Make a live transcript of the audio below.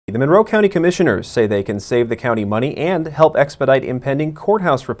The Monroe County Commissioners say they can save the county money and help expedite impending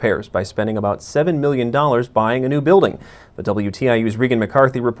courthouse repairs by spending about $7 million buying a new building. But WTIU's Regan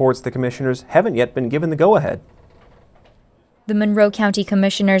McCarthy reports the commissioners haven't yet been given the go-ahead. The Monroe County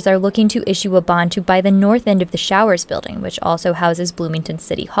Commissioners are looking to issue a bond to buy the north end of the Showers building, which also houses Bloomington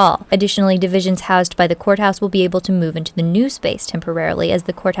City Hall. Additionally, divisions housed by the courthouse will be able to move into the new space temporarily as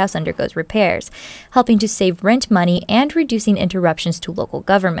the courthouse undergoes repairs, helping to save rent money and reducing interruptions to local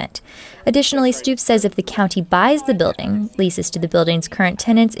government. Additionally, Stoops says if the county buys the building, leases to the building's current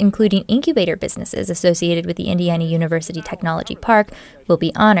tenants, including incubator businesses associated with the Indiana University Technology Park, will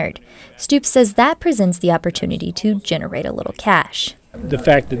be honored. Stoops says that presents the opportunity to generate a little cash. The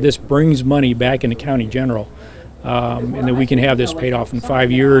fact that this brings money back into county general and that we can have this paid off in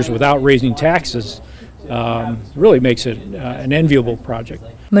 5 years without raising taxes really makes it an enviable project.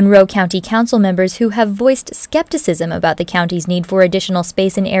 Monroe County Council members who have voiced skepticism about the county's need for additional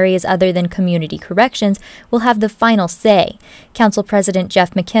space in areas other than community corrections will have the final say. Council President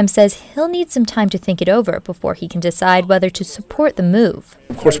Jeff McKim says he'll need some time to think it over before he can decide whether to support the move.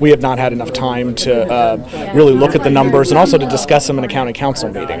 Of course, we have not had enough time to really look at the numbers and also to discuss them in a county council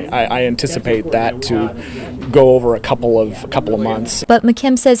meeting. I anticipate that to go over a couple of months. But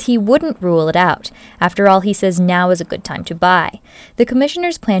McKim says he wouldn't rule it out. After all, he says now is a good time to buy. The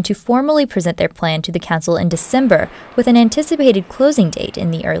commissioners plan to formally present their plan to the council in December with an anticipated closing date in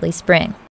the early spring.